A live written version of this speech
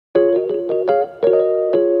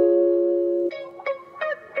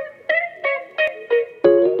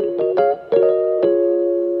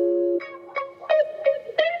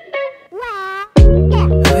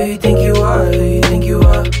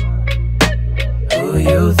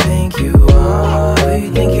you think you are? Who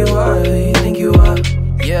you think you are? Who you think you are?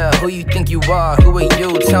 Yeah, who you think you are? Who are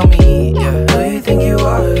you? Tell me. Yeah. Who you think you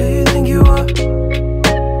are? Who you think you are? Who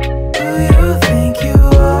you think you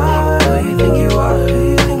are? Who you think you are? Who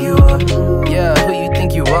you think you are? Yeah, who you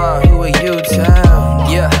think you are? Who are you?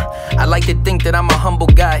 Tell. Yeah, I like to think that I'm a humble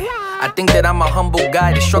guy. I think that I'm a humble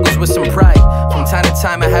guy that struggles with some pride. From time to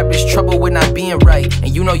time I have this trouble with not being right. And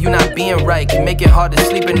you know you not being right can make it hard to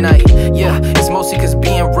sleep at night. Yeah, it's mostly cause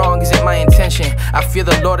being wrong isn't my intention. I fear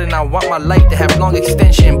the Lord and I want my life to have long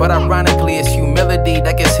extension. But ironically it's humility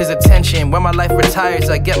that gets his attention. When my life retires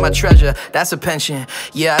I get my treasure, that's a pension.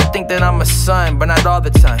 Yeah, I think that I'm a son, but not all the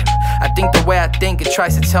time. I think the way I think it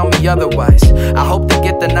tries to tell me otherwise. I hope to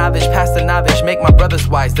get the knowledge, pass the knowledge, make my brothers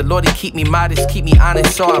wise. The Lord, he keep me modest, keep me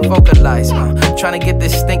honest, so I vocalize. Trying to get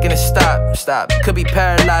this thinking to stop. Could be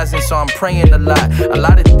paralyzing, so I'm praying a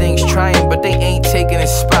lot of things trying, but they ain't taking a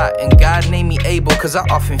spot. And God named me Aable, cause I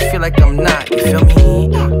often feel like I'm not. You feel me?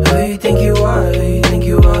 Who you think you are? Who you think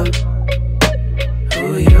you are?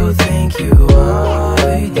 Who you think you are? Who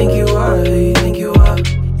you think you are? Who you think you are?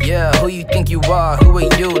 Yeah, who you think you are? Who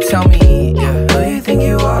are you? Tell me. Yeah. Who you think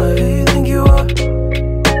you are? Who you think you are?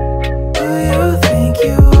 Who you think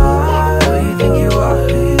you are? Who you think you are?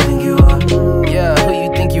 Who you think you are? Yeah, who you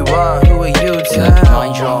think you are? Who are you? Tell.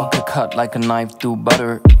 My jaw could cut like a knife through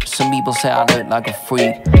butter. Some people say I look like a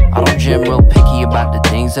freak. I don't gym real picky about the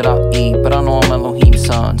things that I eat, but I know I'm Elohim's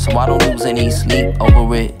son, so I don't lose any sleep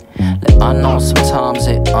over it. I know sometimes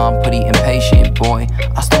that I'm pretty impatient, boy.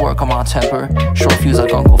 I still work on my temper, short fuse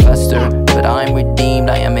like Uncle Fester. But I'm redeemed,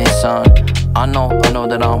 I am his son. I know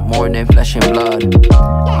that I'm more than flesh and blood.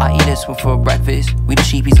 I eat this one for breakfast. We the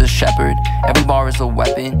sheep, he's a shepherd. Every bar is a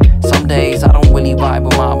weapon. Some days I don't really vibe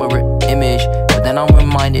with my mirror image, but then I'm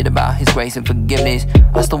reminded about his grace and forgiveness.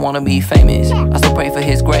 I still wanna be famous, I still pray for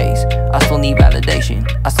his grace. I still need validation,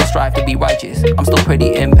 I still strive to be righteous. I'm still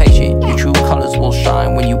pretty impatient. Your true colors will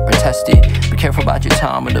shine when you are tested. Be careful about your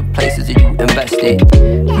time and the places that you invested.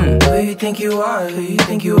 Who you think you are? Who you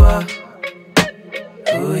think you are?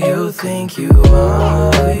 Who you think you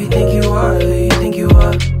are? Who you think you are? Who you think you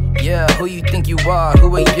are? Yeah, who you think you are?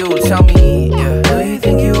 Who are you? Tell me. Yeah. Who you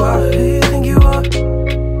think you are? Who